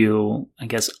very few, I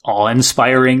guess,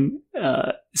 awe-inspiring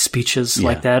speeches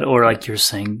like that, or like you're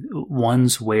saying,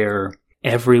 ones where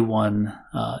everyone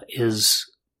is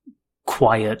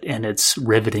quiet and it's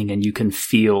riveting and you can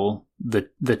feel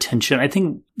the tension. I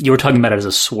think you were talking about it as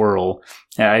a swirl.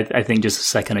 I think just a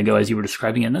second ago as you were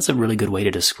describing it, and that's a really good way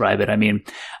to describe it.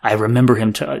 I remember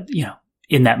him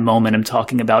in that moment, I'm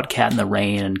talking about Cat in the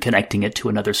Rain and connecting it to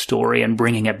another story and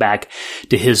bringing it back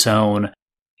to his own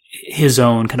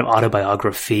kind of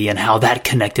autobiography and how that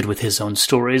connected with his own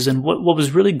stories. And what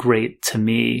was really great to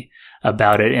me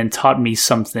about it and taught me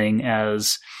something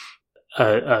as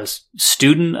a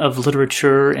student of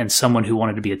literature and someone who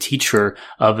wanted to be a teacher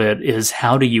of it is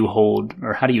how do you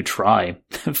try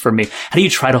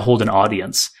to hold an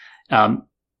audience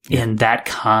in that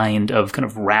kind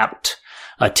of rapt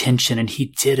attention. And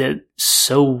he did it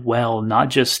so well, not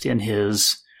just in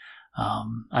his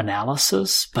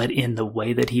analysis, but in the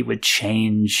way that he would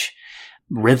change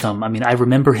rhythm. I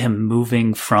remember him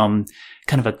moving from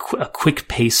kind of a quick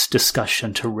pace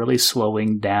discussion to really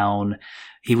slowing down.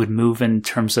 He would move in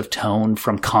terms of tone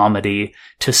from comedy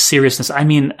to seriousness.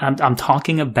 I'm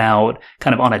talking about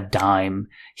kind of on a dime.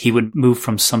 He would move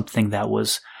from something that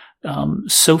was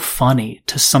so funny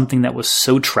to something that was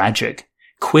so tragic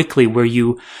quickly, where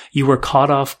you were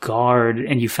caught off guard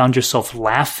and you found yourself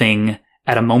laughing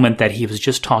at a moment that he was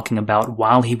just talking about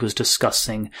while he was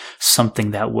discussing something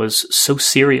that was so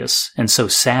serious and so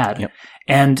sad. Yep.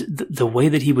 And the way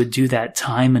that he would do that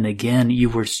time and again, you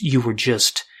were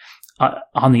just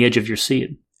on the edge of your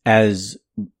seat. As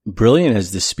brilliant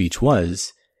as this speech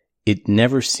was, it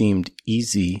never seemed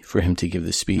easy for him to give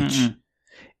the speech. Mm-mm.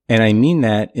 And I mean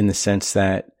that in the sense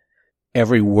that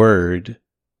every word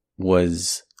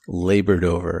was labored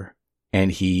over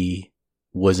and he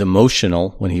was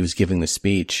emotional when he was giving the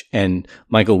speech. And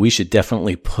Michael, we should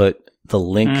definitely put the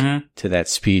link to that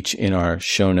speech in our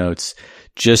show notes,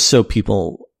 just so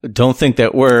people don't think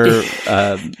that we're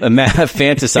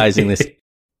fantasizing this.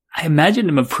 I imagine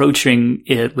him approaching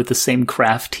it with the same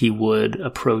craft he would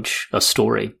approach a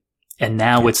story. And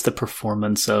now it's the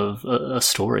performance of a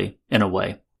story in a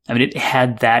way. It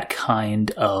had that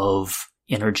kind of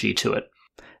energy to it.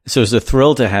 So it's a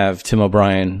thrill to have Tim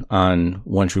O'Brien on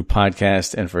One True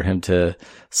Podcast and for him to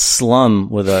slum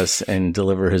with us and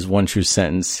deliver his one true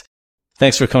sentence.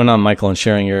 Thanks for coming on, Michael, and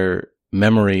sharing your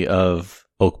memory of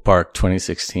Oak Park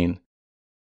 2016.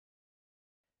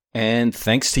 And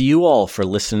thanks to you all for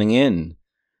listening in.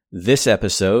 This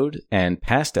episode and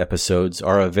past episodes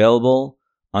are available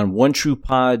on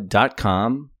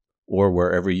onetruepod.com or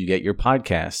wherever you get your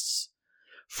podcasts.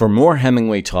 For more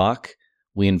Hemingway talk,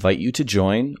 we invite you to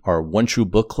join our One True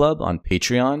Book Club on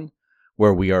Patreon,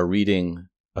 where we are reading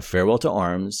A Farewell to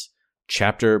Arms,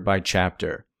 chapter by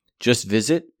chapter. Just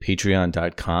visit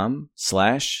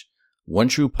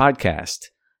patreon.com/OneTruePodcast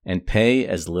and pay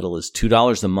as little as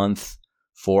 $2 a month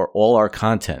for all our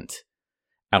content.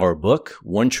 Our book,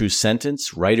 One True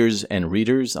Sentence, Writers and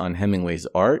Readers on Hemingway's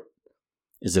Art,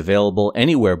 is available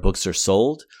anywhere books are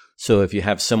sold. So if you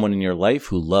have someone in your life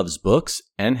who loves books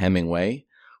and Hemingway,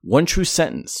 One True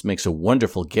Sentence makes a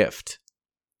wonderful gift.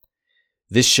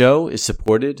 This show is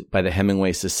supported by the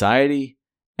Hemingway Society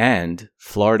and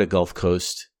Florida Gulf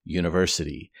Coast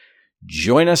University.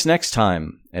 Join us next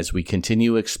time as we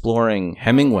continue exploring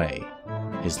Hemingway,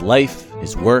 his life,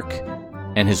 his work,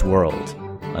 and his world.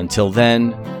 Until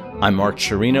then, I'm Mark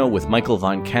Chirino with Michael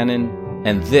Von Cannon,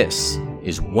 and this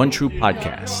is One True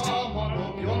Podcast.